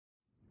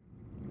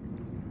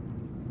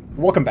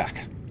Welcome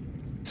back.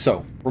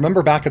 So,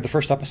 remember back at the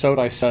first episode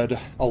I said,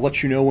 I'll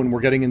let you know when we're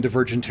getting into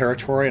virgin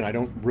territory and I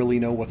don't really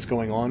know what's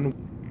going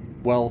on?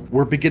 Well,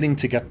 we're beginning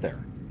to get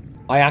there.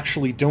 I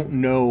actually don't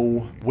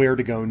know where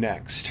to go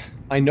next.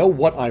 I know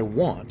what I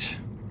want.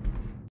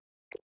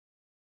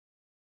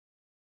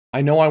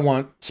 I know I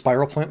want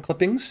spiral plant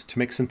clippings to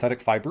make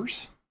synthetic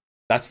fibers.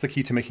 That's the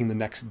key to making the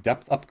next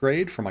depth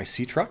upgrade for my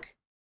sea truck.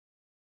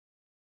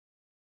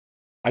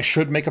 I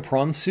should make a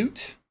prawn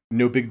suit.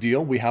 No big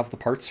deal, we have the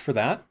parts for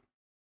that.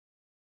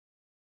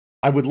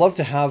 I would love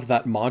to have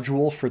that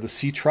module for the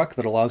sea truck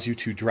that allows you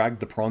to drag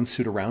the prawn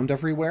suit around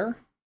everywhere.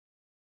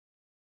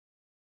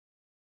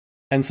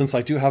 And since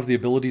I do have the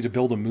ability to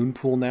build a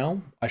Moonpool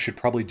now, I should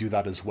probably do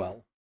that as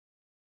well.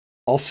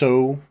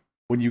 Also,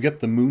 when you get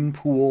the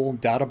Moonpool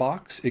data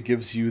box, it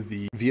gives you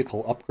the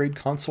vehicle upgrade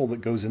console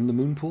that goes in the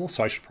Moonpool,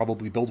 so I should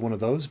probably build one of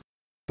those.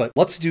 But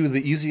let's do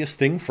the easiest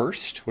thing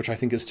first, which I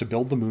think is to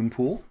build the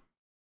Moonpool.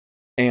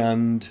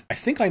 And I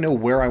think I know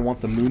where I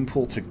want the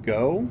Moonpool to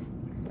go.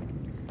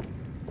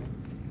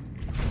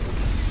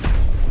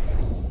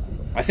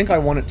 I think I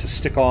want it to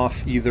stick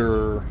off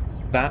either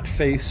that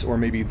face or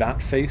maybe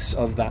that face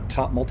of that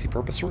top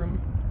multi-purpose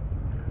room.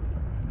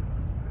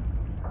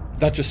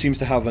 That just seems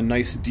to have a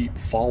nice deep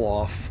fall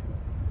off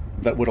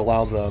that would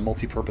allow the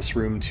multi-purpose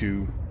room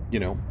to, you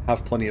know,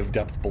 have plenty of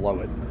depth below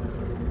it.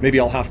 Maybe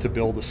I'll have to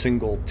build a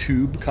single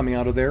tube coming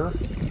out of there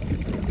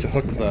to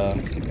hook the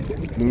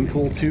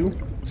Moonpool to,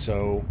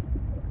 so...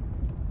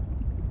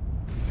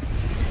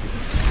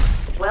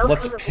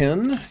 Let's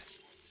pin...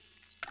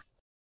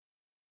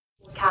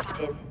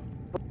 Captain.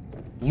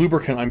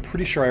 Lubricant, I'm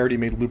pretty sure I already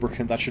made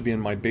lubricant. That should be in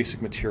my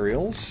basic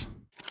materials.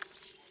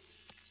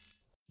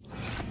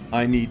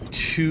 I need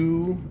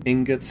 2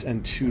 ingots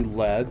and 2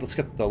 lead. Let's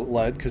get the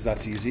lead, because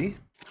that's easy.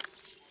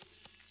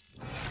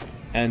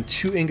 And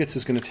 2 ingots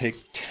is going to take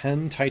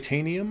 10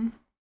 titanium.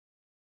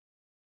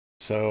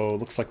 So,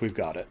 looks like we've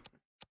got it.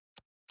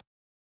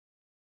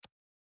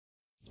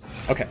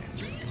 Okay.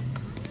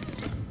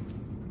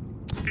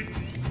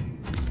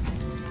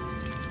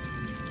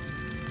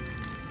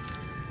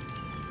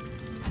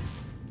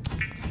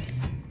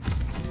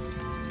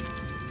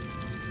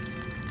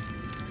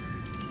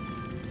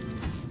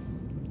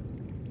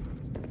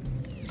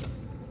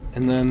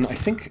 And then I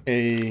think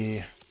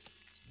we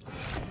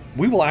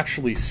will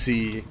actually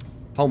see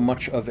how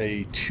much of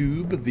a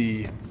tube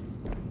the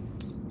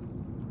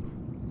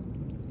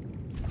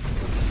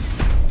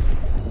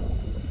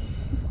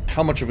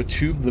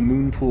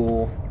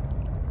Moonpool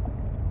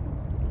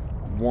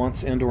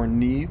wants and or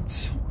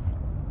needs.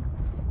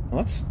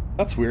 Well,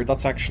 that's weird.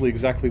 That's actually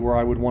exactly where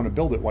I would want to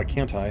build it. Why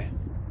can't I?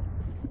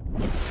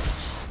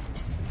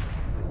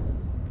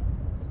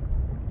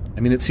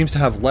 I mean, it seems to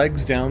have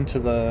legs down to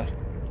the...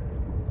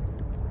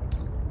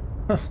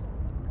 Huh.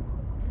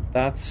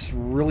 That's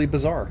really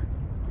bizarre.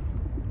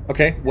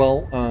 Okay,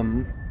 well,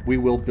 we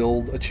will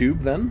build a tube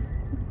then.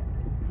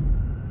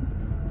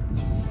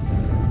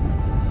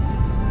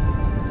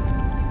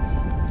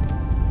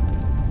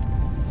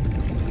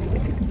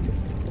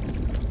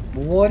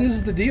 What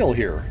is the deal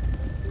here?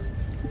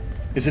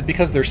 Is it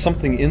because there's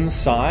something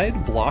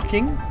inside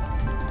blocking?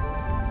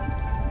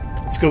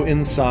 Let's go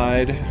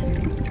inside.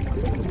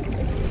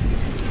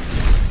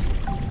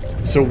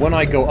 So when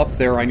I go up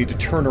there, I need to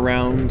turn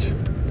around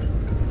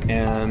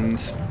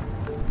and...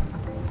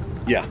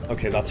 Yeah,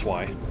 okay, that's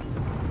why.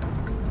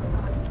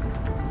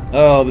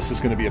 Oh, this is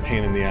going to be a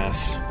pain in the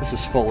ass. This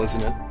is full,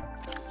 isn't it?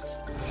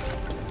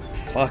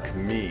 Fuck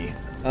me.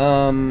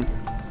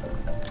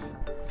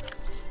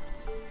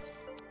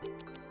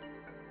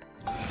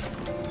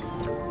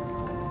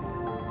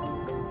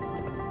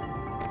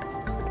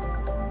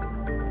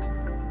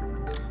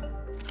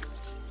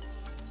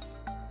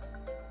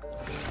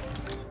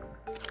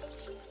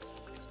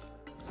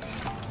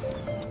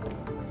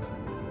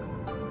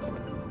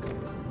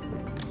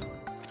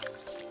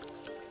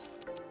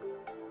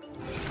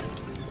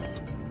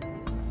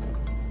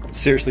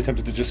 Seriously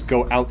tempted to just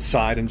go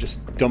outside and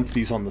just dump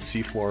these on the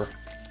seafloor.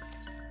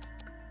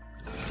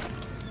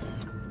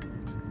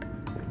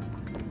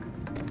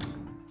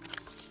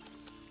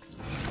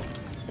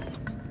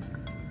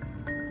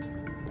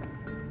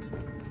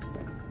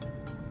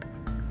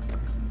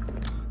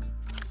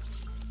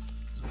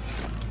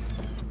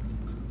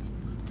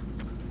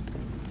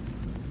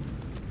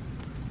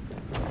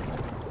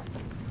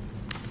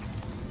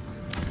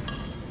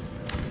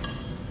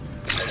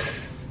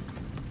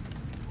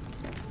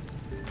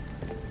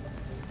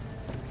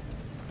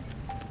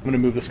 I'm going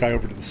to move this guy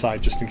over to the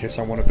side just in case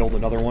I want to build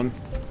another one.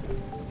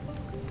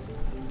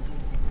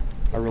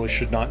 I really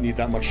should not need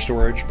that much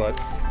storage, but...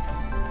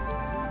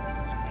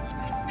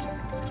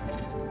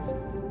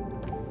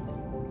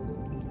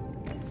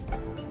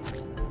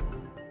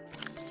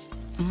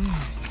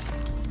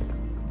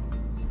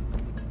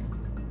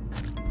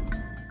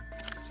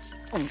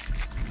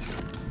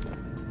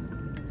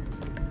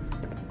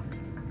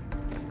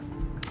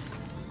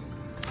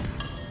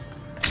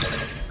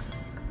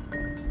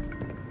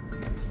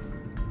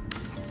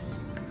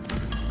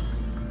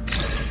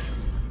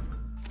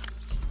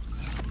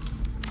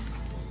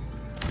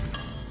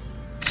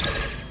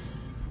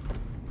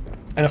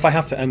 And if I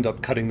have to end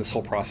up cutting this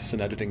whole process in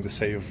editing to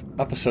save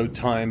episode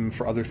time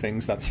for other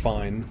things, that's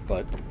fine,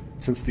 but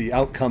since the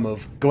outcome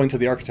of going to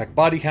the architect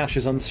body cache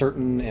is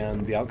uncertain,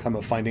 and the outcome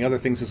of finding other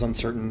things is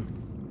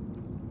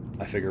uncertain,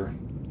 I figure...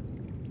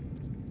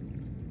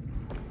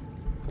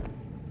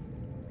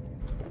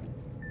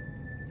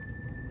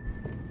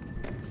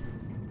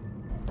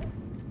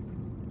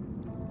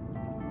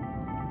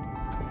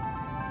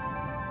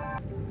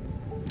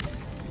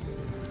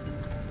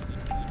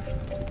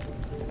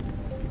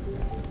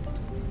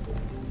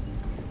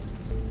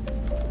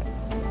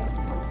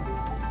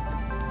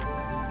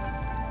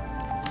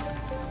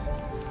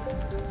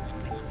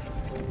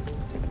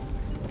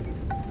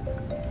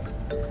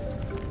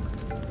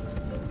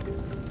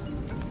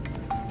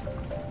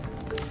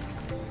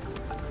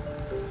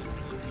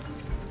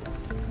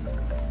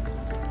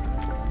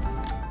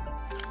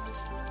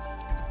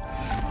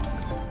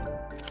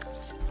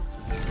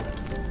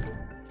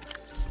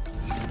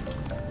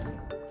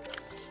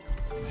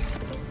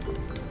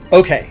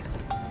 Okay,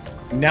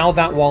 now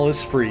that wall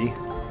is free.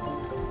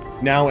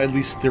 Now, at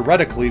least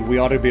theoretically, we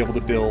ought to be able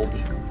to build...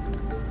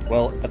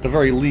 Well, at the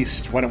very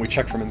least, why don't we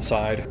check from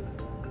inside?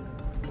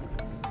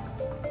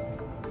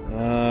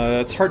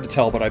 It's hard to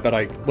tell, but I bet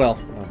I... Well,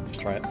 I'll just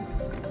try it.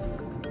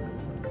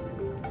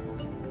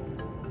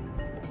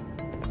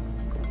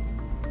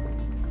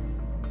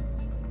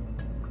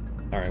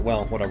 Alright,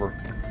 well, whatever.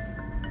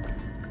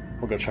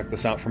 We'll go check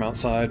this out from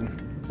outside.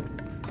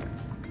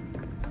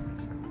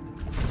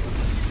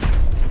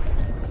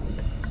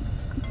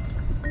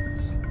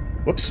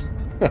 Whoops.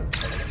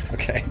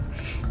 Okay.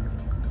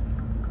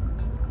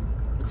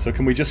 So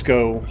can we just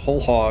go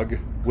whole hog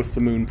with the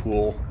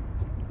Moonpool?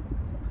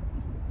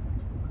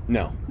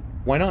 No.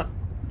 Why not?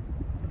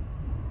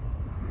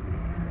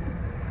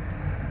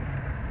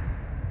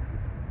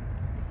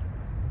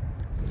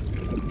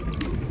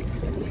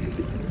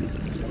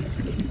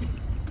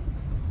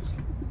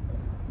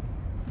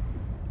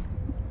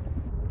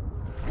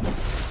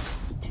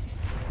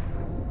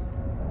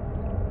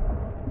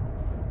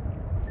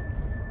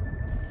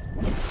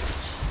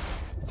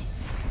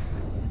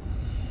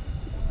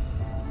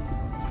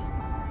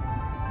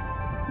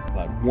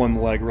 One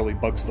leg really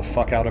bugs the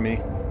fuck out of me.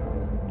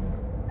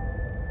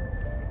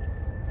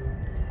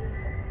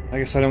 I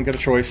guess I don't get a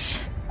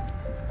choice.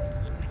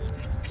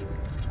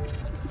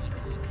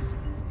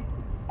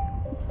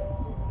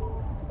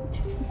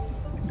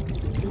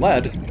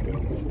 Lead?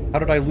 How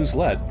did I lose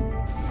lead?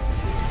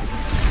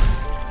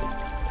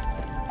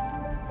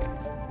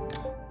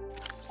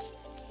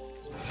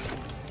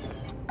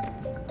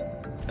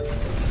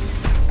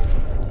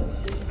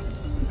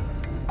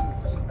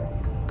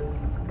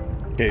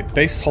 Okay,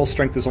 base hull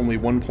strength is only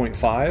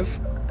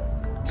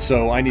 1.5,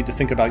 so I need to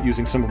think about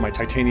using some of my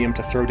titanium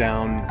to throw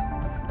down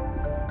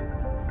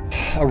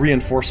a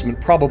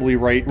reinforcement, probably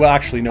right... Well,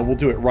 actually, no, we'll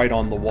do it right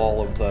on the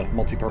wall of the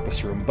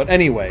multipurpose room. But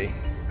anyway,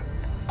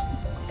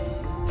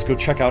 let's go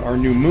check out our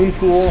new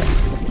Moonpool.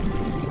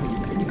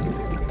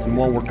 And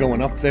while we're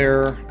going up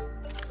there...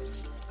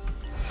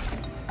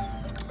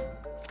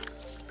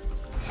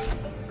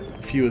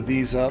 A few of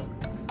these up.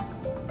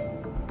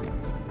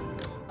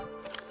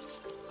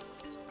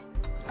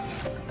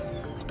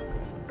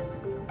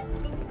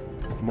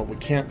 And what we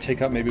can't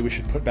take up, maybe we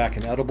should put back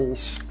in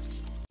edibles.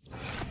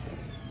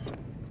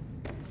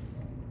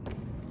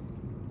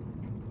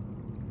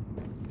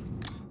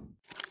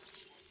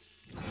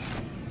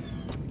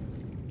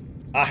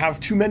 I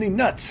have too many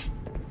nuts!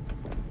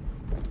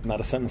 Not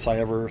a sentence I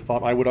ever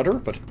thought I would utter,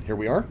 but here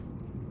we are.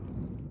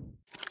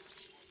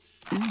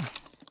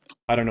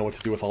 I don't know what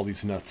to do with all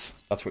these nuts.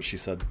 That's what she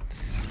said.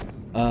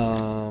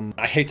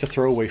 I hate to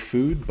throw away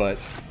food, but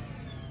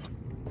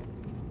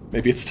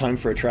maybe it's time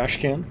for a trash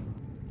can?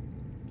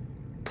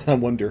 I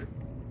wonder.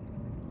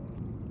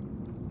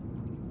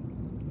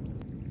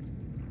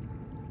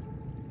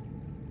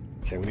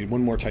 Okay, we need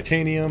one more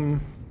titanium.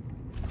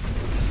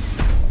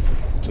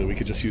 So we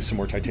could just use some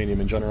more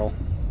titanium in general.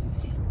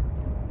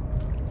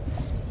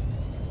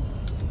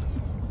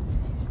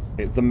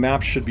 Okay, the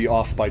map should be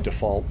off by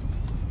default.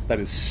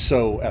 That is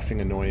so effing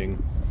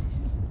annoying.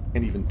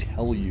 Can't even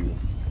tell you.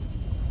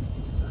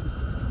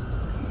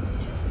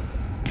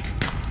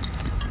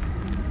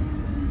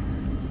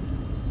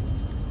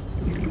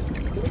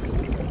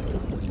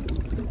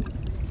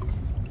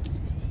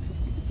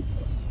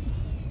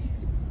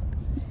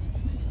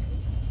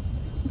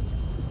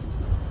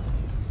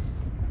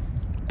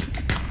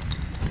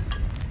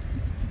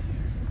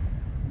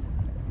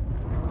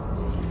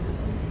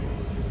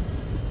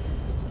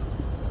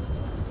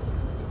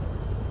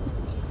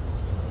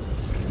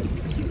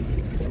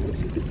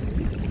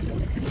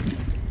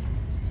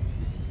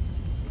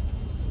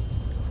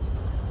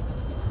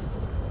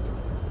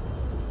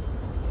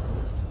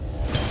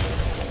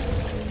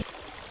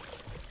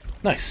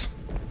 Nice.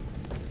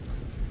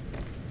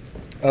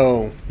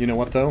 Oh, you know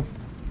what though?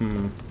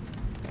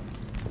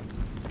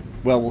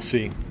 Well, we'll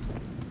see.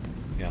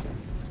 Yeah.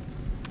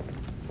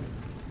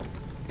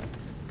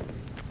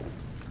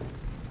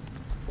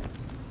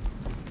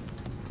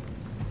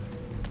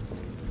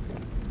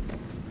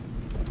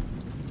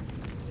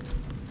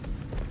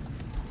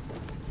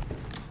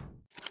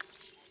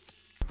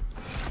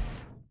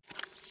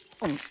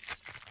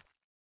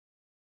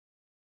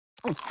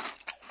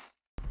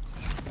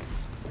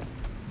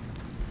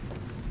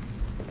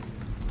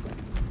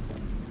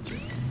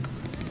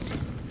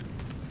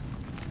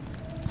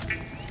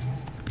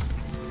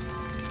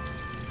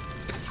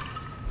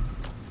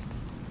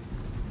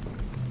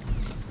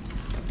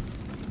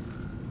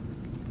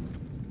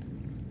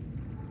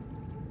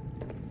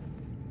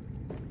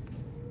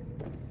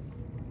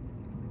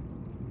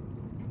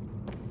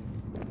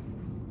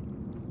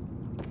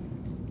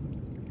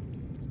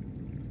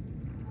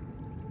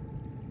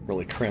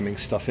 Really cramming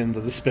stuff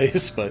into the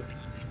space, but...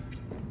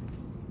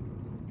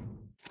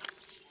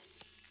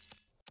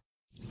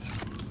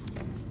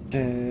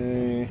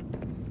 Okay...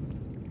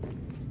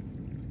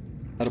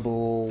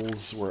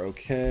 Edibles, we're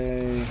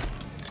okay.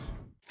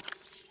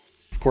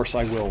 Of course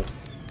I will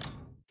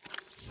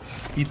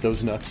eat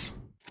those nuts.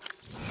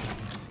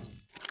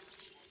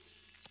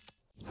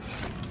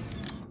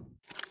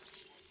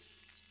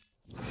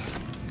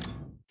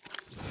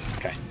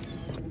 Okay.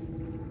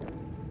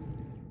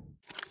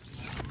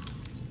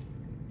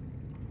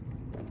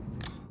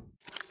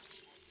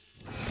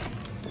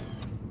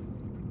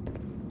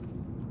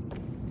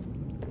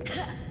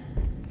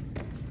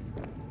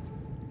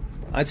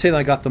 I'd say that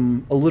I got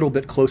them a little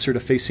bit closer to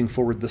facing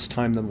forward this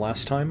time than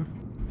last time.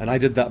 And I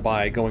did that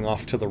by going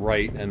off to the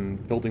right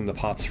and building the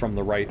pots from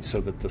the right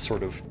so that the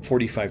sort of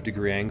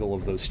 45-degree angle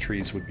of those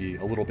trees would be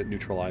a little bit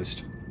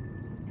neutralized.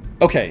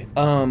 Okay,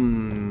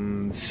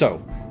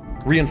 so,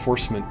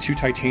 reinforcement, 2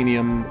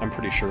 titanium, I'm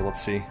pretty sure,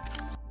 let's see.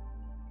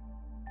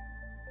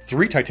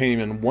 3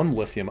 titanium and 1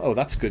 lithium, oh,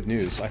 that's good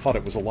news. I thought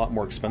it was a lot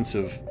more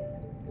expensive.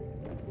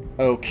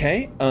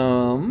 Okay,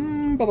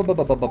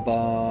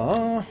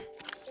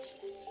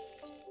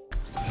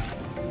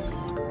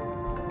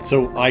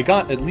 So I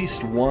got at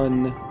least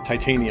 1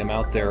 titanium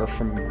out there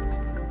from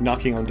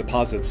knocking on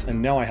deposits,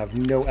 and now I have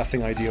no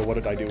effing idea what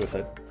did I do with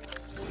it.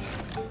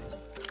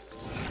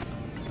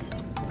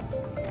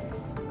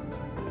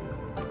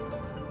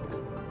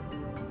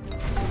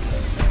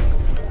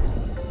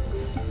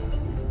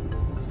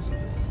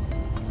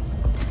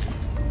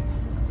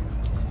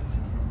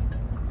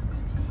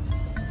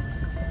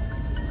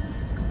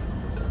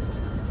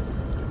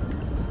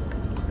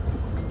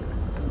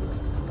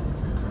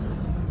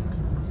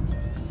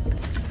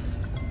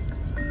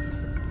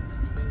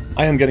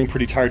 I am getting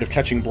pretty tired of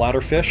catching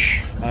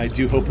bladderfish. I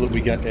do hope that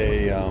we get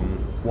a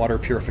water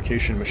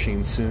purification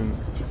machine soon.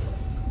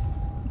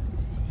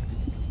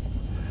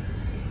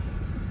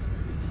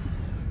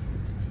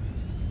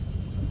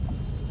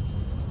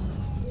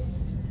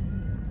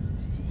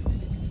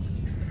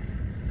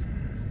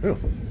 Ooh.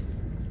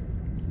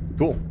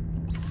 Cool.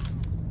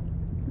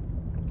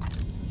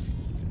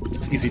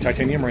 It's easy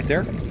titanium right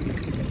there.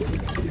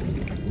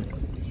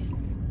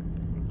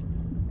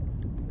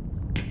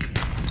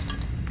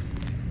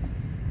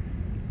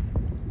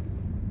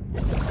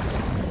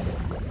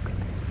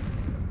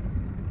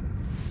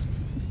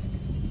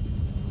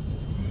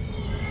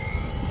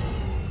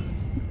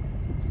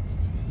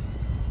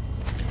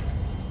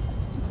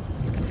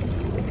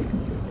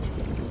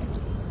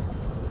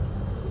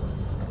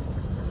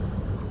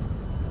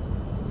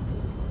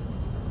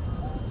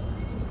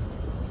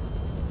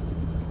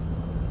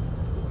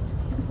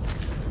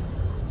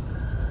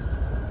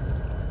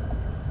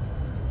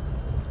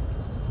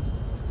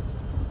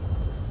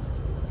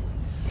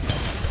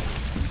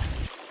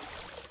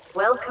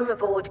 Welcome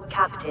aboard,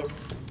 Captain.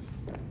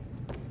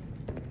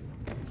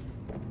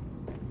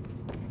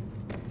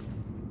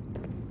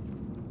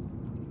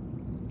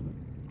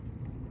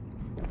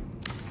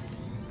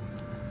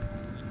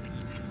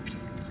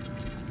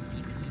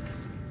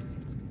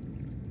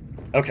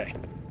 Okay.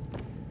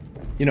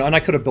 You know, and I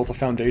could have built a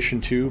foundation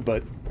too,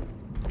 but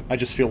I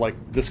just feel like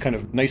this kind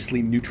of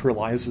nicely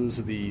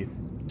neutralizes the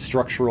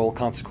structural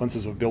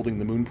consequences of building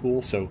the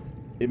Moonpool, so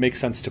it makes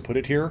sense to put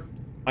it here.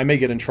 I may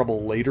get in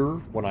trouble later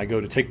when I go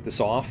to take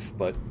this off,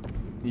 but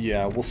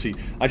yeah, we'll see.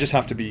 I just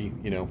have to be,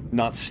 you know,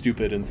 not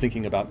stupid and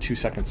thinking about 2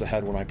 seconds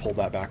ahead when I pull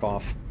that back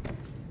off.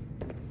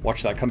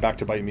 Watch that come back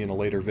to bite me in a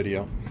later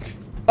video.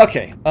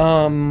 Okay,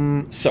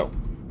 so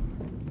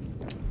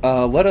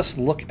let us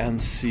look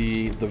and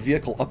see the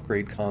vehicle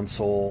upgrade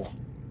console.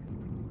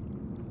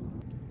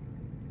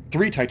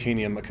 3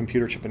 titanium, a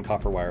computer chip, and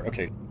copper wire.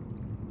 Okay.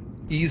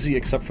 Easy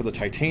except for the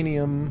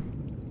titanium.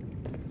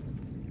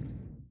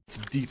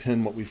 Let's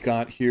depin what we've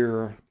got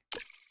here.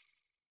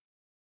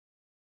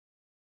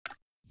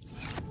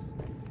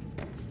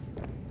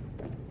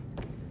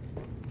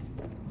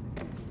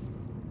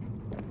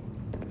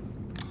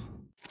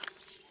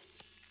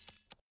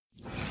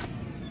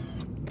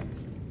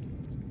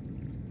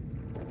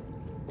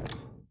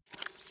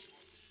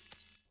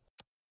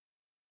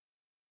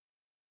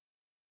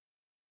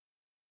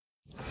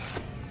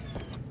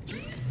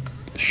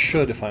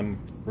 Should, if I'm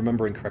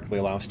remembering correctly,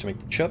 allow us to make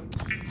the chip.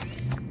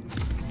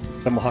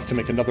 Then we'll have to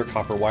make another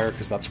copper wire,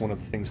 because that's one of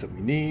the things that we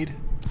need.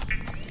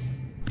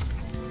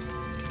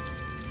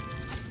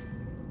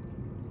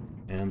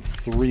 And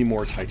 3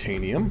 more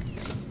titanium.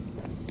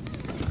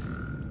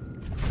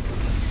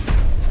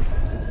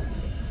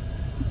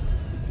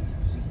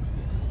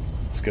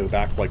 Let's Let's go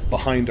back, like,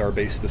 behind our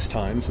base this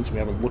time, since we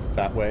haven't looked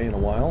that way in a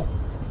while.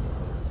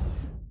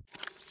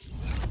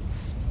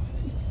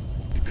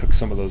 To cook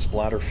some of those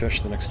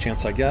bladderfish the next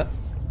chance I get.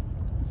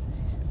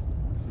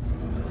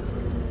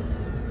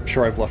 I'm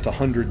sure I've left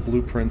 100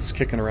 blueprints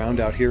kicking around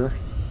out here.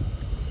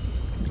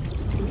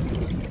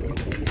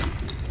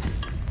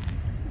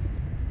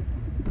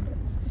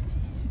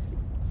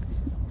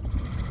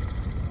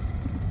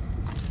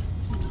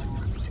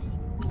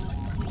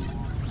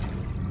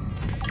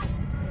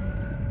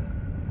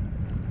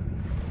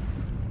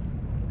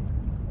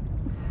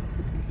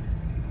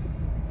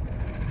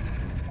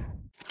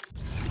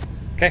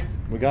 Okay,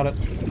 we got it.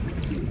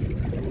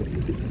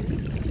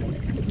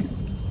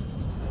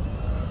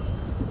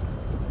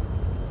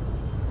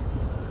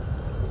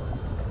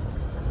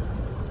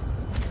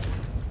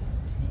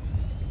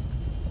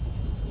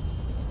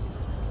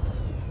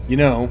 You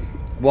know,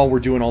 while we're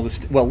doing all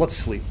this... Well, let's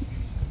sleep.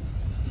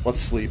 Let's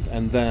sleep,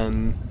 and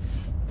then...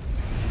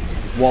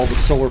 While the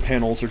solar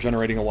panels are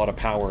generating a lot of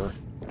power,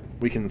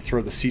 we can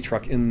throw the sea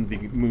truck in the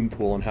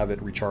Moonpool and have it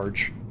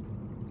recharge.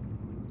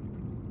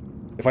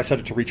 If I set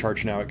it to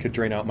recharge now, it could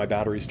drain out my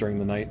batteries during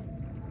the night.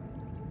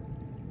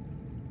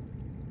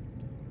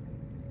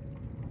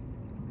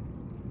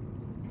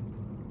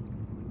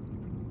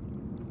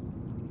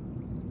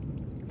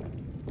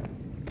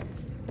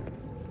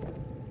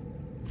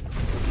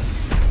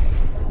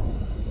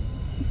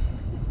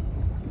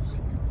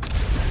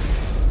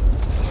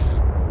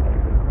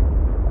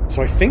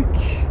 So I think...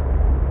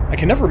 I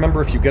can never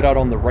remember if you get out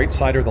on the right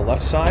side or the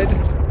left side.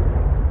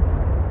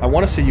 I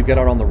want to say you get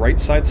out on the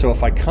right side, so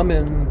if I come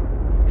in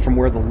from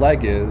where the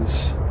leg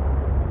is,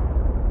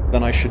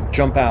 then I should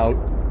jump out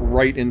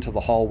right into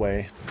the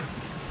hallway.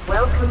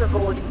 Welcome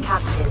aboard,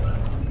 Captain.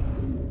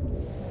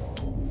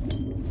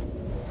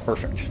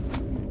 Perfect.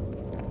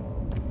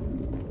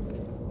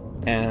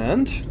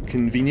 And,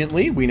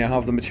 conveniently, we now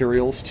have the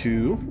materials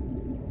to...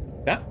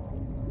 Yeah.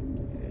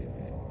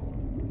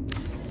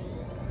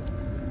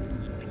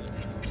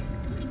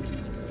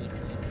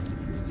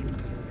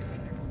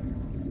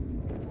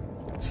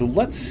 So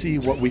let's see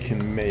what we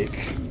can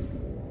make.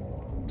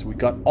 So we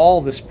got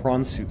all this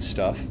prawn suit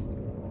stuff.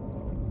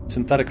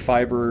 Synthetic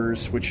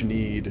fibers, which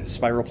need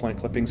spiral plant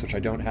clippings, which I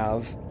don't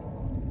have.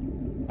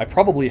 I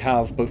probably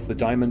have both the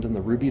diamond and the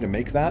ruby to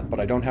make that,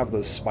 but I don't have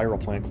those spiral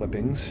plant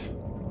clippings.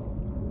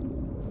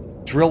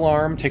 Drill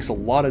arm takes a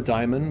lot of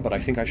diamond, but I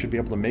think I should be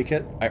able to make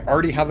it. I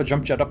already have a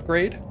jump jet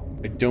upgrade.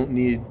 I don't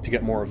need to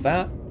get more of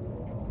that.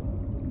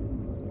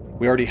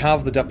 We already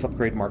have the depth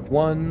upgrade Mark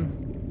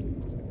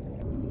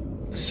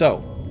 1.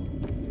 So...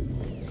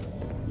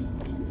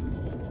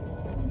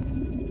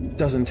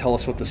 doesn't tell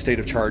us what the state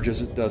of charge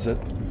is, does it?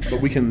 But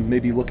we can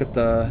maybe look at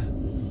the...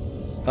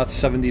 That's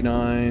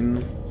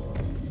 79.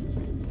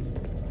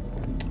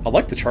 I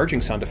like the charging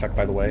sound effect,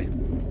 by the way.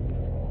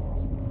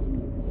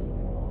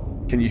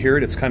 Can you hear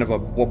it? It's kind of a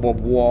blah blah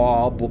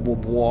blah blah blah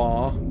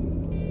blah.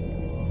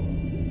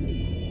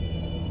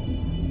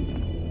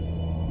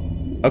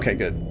 Okay,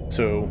 good.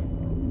 So,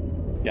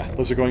 yeah,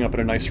 those are going up at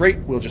a nice rate.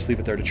 We'll just leave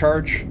it there to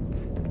charge.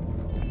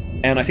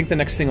 And I think the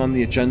next thing on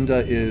the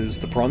agenda is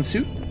the prawn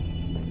suit,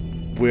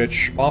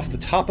 which, off the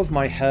top of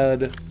my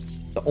head,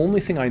 the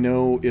only thing I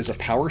know is a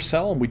power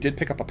cell, and we did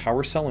pick up a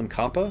power cell in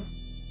Kappa.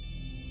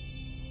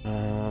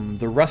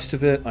 The rest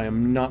of it, I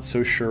am not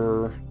so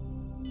sure.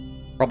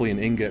 Probably an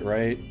ingot,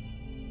 right?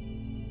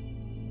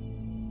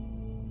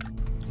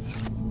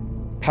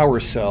 Power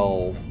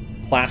cell,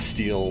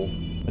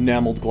 plasteel,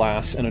 enameled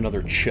glass, and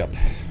another chip.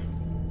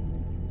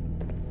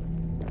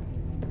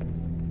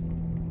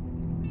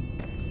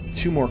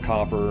 Two more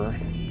copper.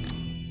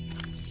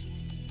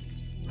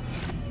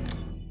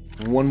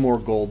 One more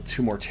gold,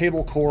 two more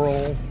table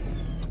coral.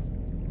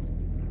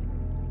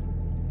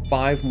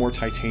 5 more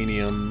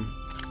titanium.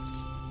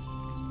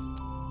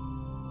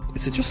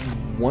 Is it just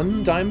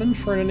 1 diamond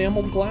for an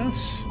enameled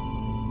glass?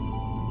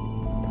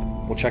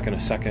 We'll check in a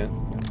second.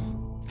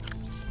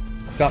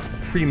 Got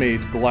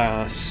pre-made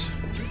glass.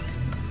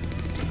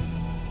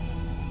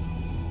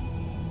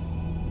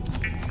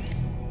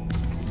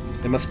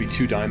 It must be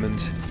 2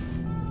 diamonds,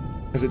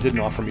 because it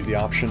didn't offer me the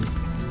option.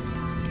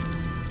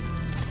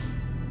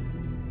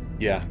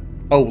 Yeah.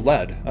 Oh,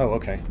 lead. Oh,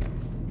 okay.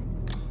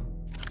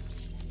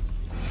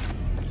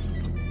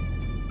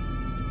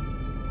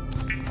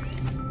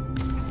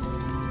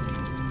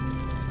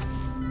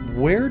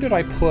 Where did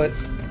I put...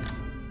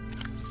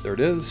 There it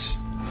is.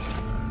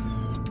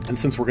 And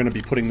since we're going to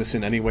be putting this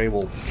in anyway,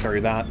 we'll carry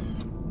that.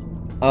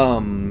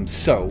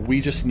 So,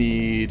 we just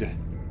need...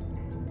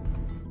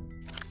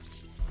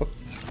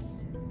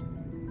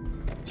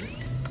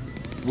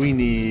 We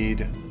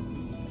need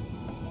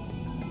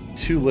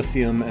 2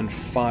 lithium and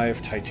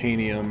 5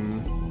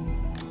 titanium.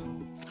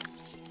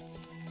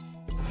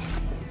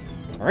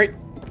 Alright,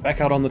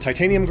 back out on the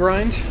titanium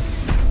grind.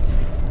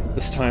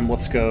 This time,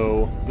 let's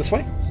go this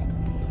way.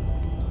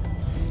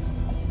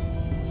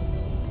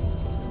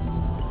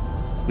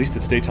 At least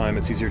it's daytime,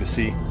 it's easier to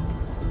see.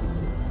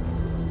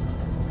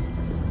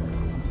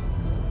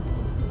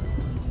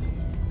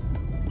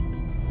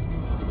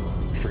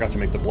 forgot to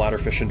make the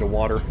bladderfish into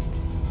water.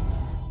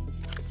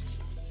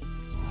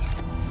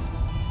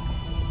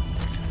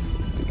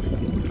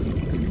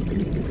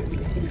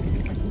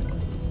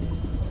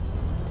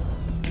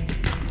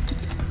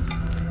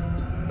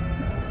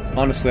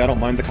 Honestly, I don't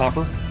mind the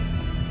copper.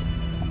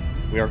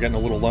 We are getting a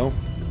little low.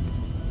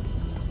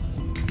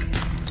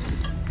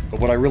 But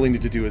what I really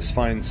need to do is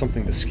find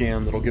something to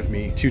scan that'll give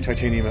me 2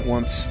 titanium at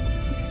once.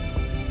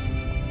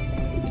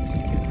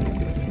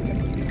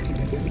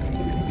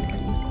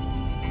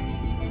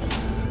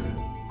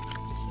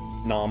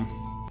 Nom.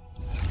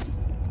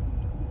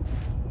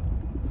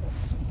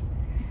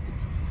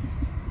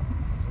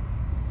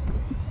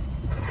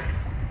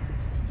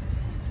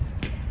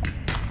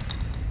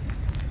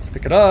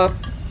 Pick it up.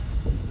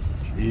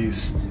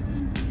 Jeez.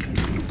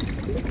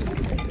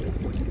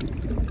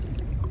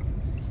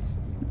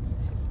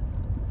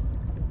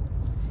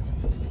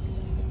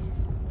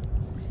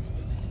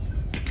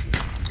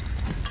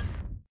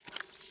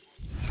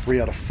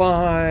 Three out of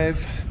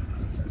 5.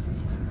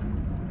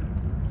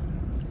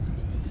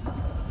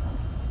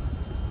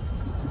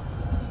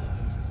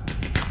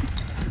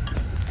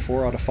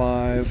 Four out of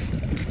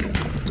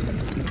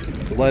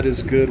 5. Lead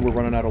is good. We're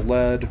running out of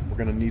lead. We're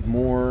gonna need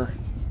more.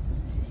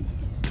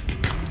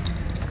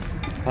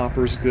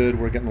 Copper's good.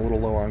 We're getting a little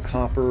low on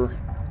copper.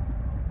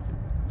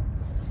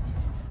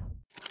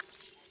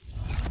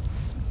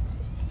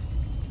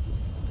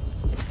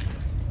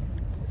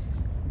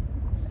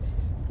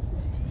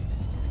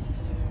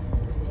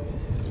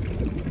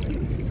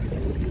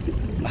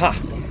 Aha!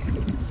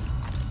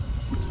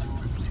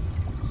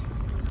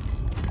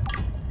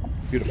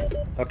 Beautiful.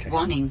 Okay.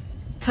 Warning.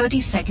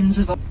 30 seconds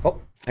of Oh,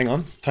 hang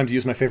on. Time to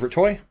use my favorite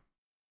toy.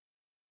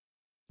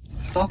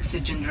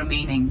 oxygen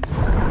remaining.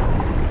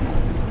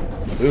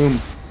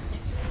 Boom.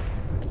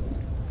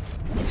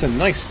 It's a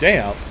nice day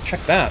out. Check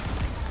that.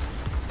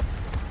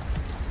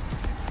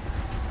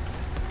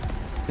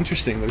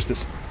 Interesting, there's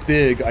this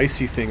big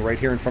icy thing right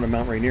here in front of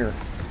Mount Rainier.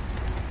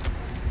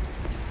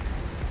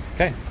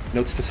 Okay,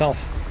 notes to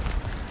self.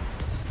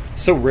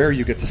 It's so rare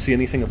you get to see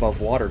anything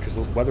above water because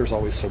the weather's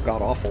always so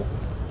god-awful.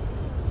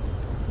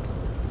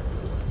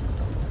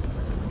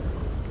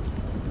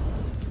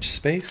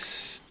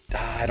 Space?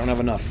 I don't have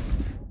enough.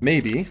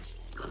 Maybe.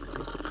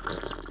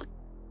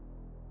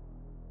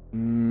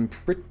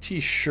 Pretty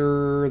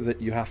sure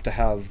that you have to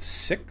have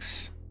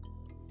 6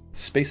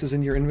 spaces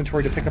in your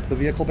inventory to pick up the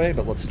vehicle bay,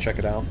 but let's check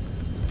it out.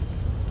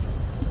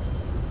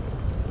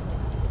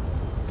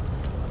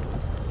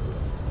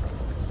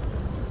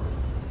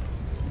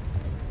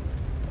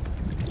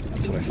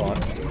 That's what I thought.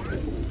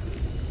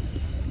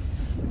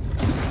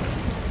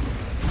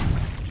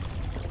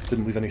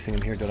 Didn't leave anything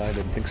in here, did I?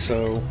 Didn't think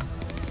so.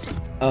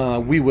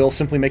 We will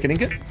simply make an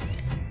ingot.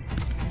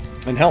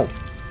 And hell,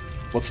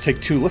 let's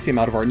take 2 lithium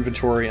out of our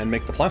inventory and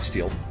make the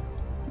plasteel.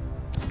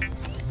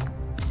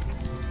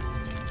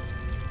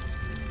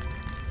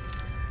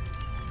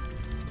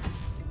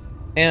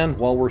 And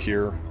while we're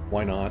here,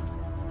 why not?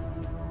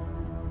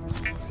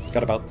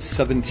 Got about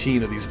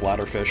 17 of these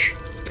bladderfish.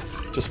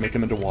 Just make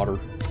them into water.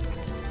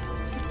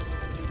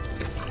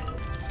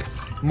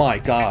 My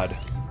god.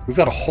 We've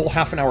got a whole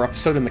half-an-hour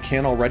episode in the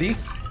can already?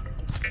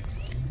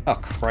 Oh,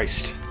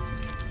 Christ.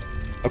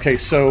 Okay,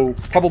 so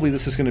probably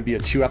this is going to be a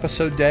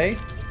 2-episode day.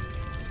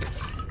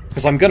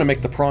 Because I'm going to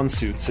make the prawn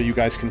suit so you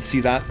guys can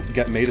see that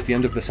get made at the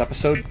end of this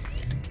episode.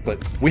 But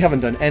we haven't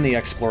done any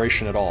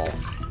exploration at all.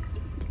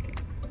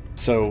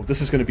 So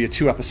this is going to be a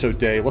 2-episode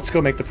day. Let's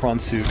go make the prawn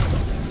suit.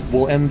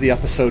 We'll end the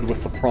episode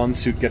with the prawn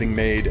suit getting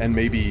made and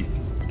maybe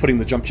putting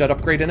the jump jet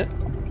upgrade in it.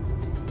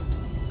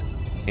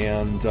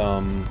 And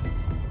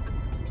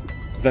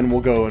then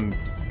we'll go and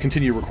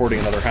continue recording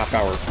another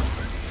half-hour.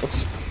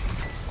 Oops.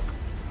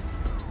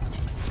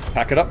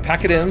 Pack it up,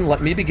 pack it in,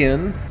 let me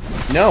begin.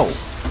 No.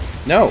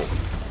 No.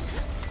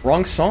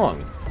 Wrong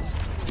song.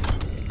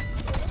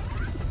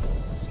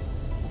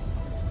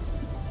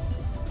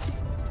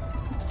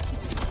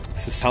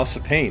 This is House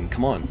of Pain.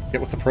 Come on,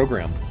 get with the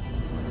program.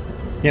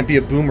 Can't be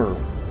a boomer.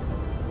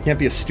 Can't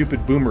be a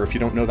stupid boomer if you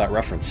don't know that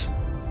reference.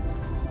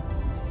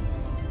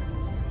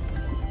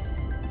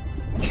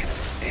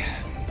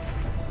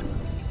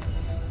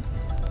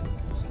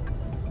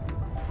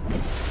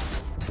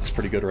 This looks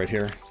pretty good right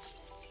here.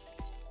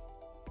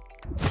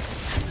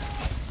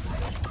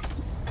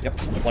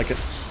 Yep, like it.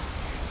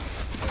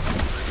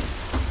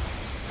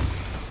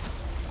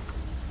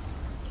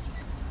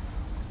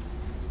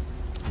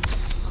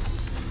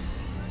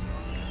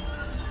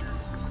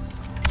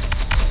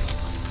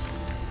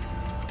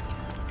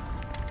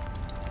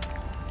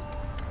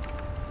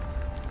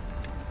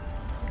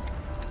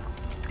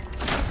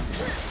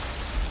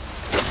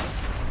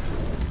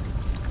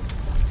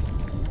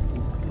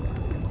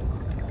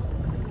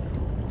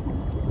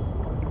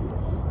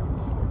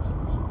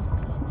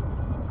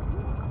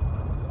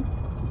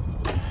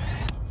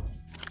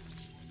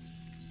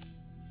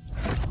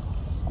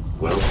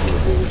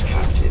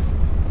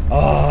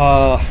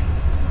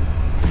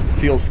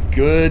 Feels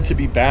good to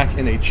be back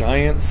in a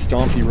giant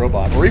stompy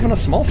robot, or even a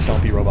small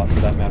stompy robot for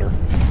that matter.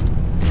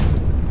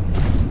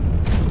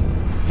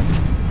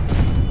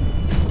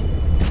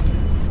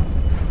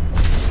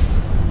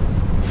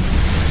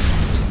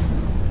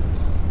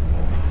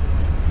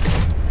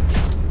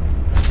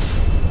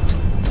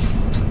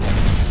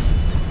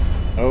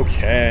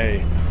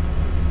 Okay.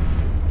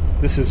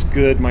 This is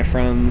good, my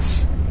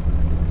friends.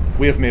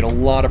 We have made a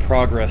lot of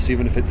progress,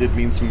 even if it did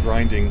mean some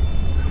grinding.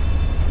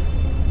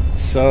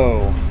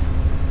 So...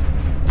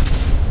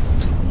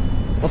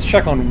 let's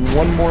check on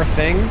one more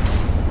thing.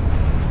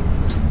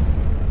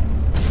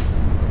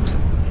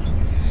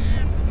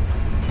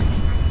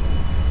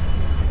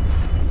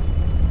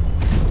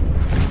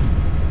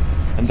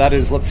 And that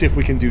is, let's see if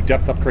we can do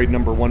depth upgrade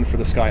number 1 for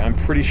this guy. I'm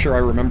pretty sure I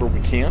remember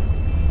we can't.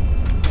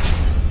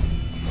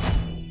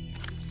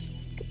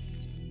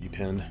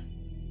 E-pin.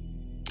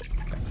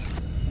 Okay.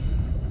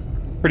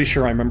 Pretty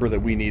sure I remember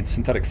that we need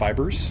synthetic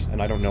fibers,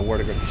 and I don't know where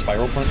to get the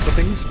spiral plant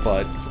clippings,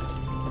 but...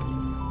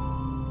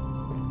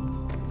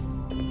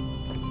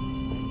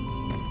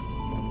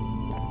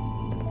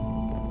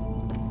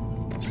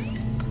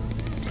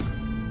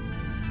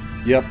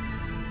 yep.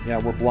 Yeah,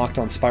 we're blocked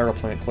on spiral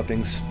plant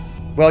clippings.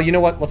 Well, you know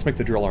what? Let's make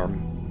the drill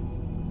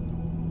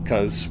arm.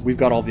 Because we've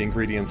got all the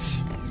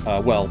ingredients.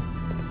 Well,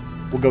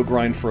 we'll go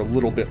grind for a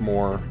little bit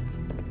more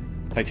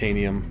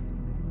titanium.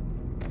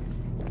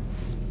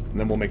 And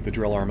then we'll make the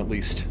drill arm at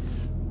least.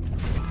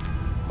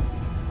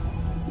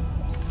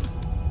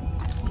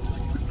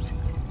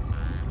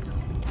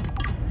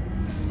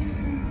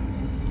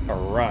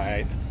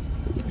 Alright.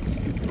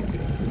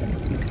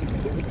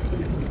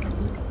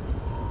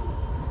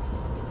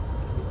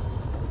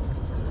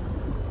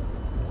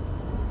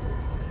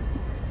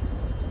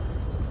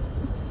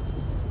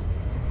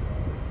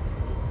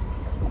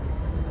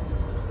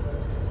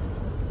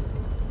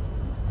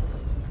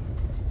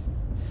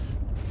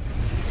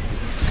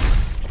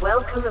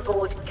 Welcome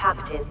aboard,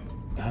 Captain.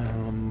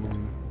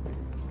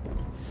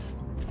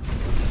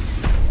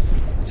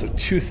 So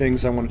 2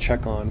 things I want to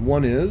check on.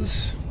 One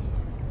is...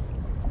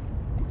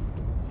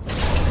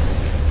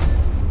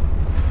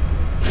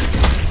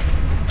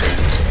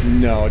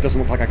 no, it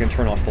doesn't look like I can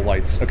turn off the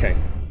lights. Okay,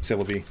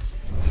 Sillaby.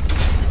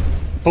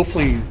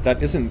 Hopefully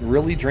that isn't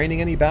really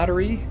draining any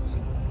battery.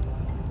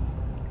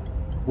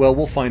 Well,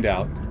 we'll find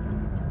out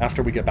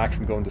after we get back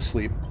from going to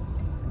sleep.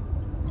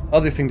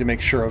 Other thing to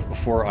make sure of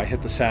before I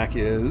hit the sack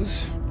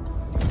is...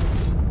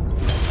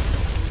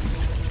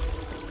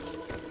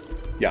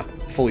 yeah,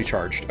 fully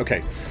charged.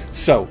 Okay,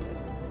 so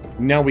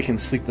now we can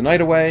sleep the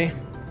night away,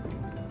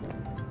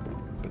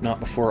 but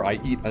not before I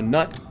eat a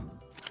nut.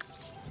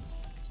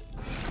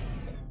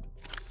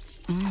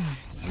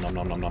 Nom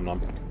nom nom nom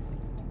nom.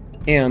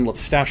 And let's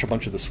stash a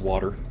bunch of this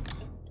water.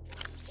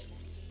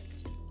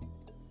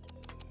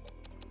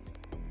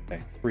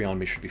 Okay, 3 on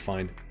me should be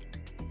fine.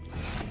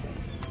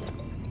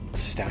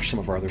 Let's stash some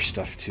of our other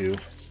stuff too.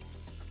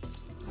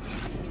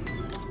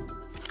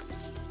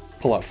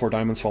 Pull out 4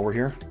 diamonds while we're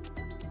here.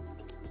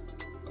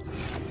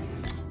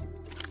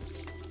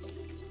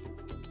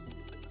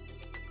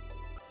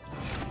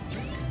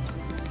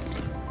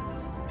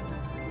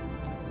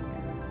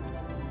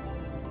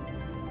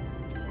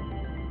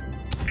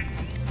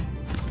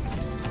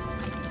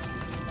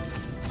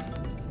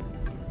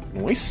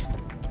 Nice.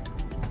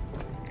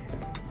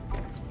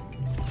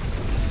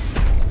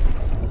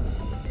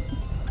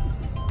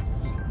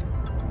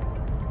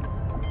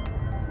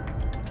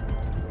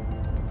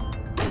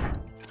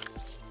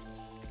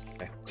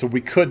 Okay, so we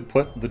could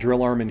put the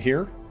drill arm in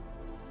here,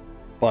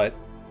 but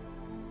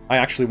I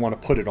actually want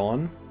to put it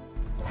on.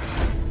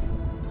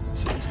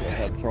 So let's go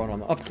ahead and throw it on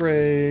the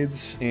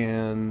upgrades,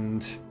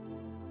 and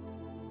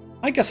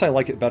I guess I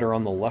like it better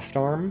on the left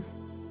arm.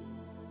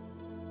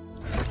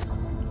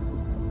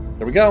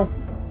 There we go.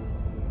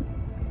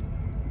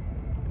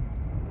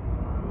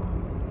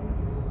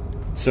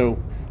 So,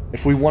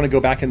 if we want to go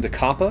back into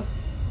Kappa,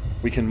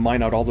 we can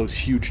mine out all those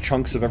huge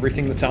chunks of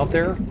everything that's out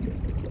there,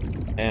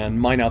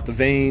 and mine out the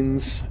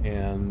veins,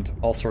 and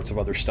all sorts of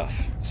other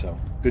stuff. So,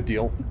 good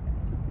deal.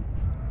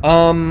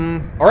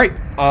 Alright,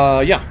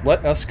 yeah,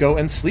 let us go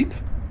and sleep.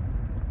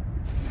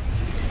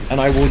 And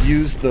I will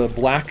use the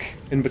black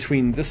in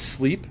between this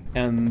sleep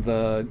and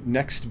the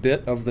next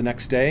bit of the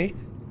next day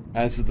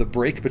as the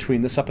break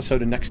between this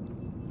episode and next.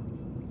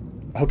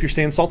 I hope you're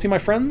staying salty, my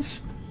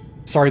friends.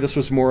 Sorry this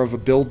was more of a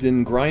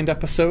build-in grind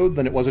episode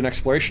than it was an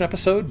exploration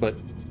episode, but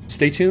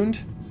stay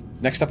tuned.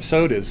 Next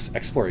episode is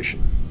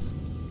exploration.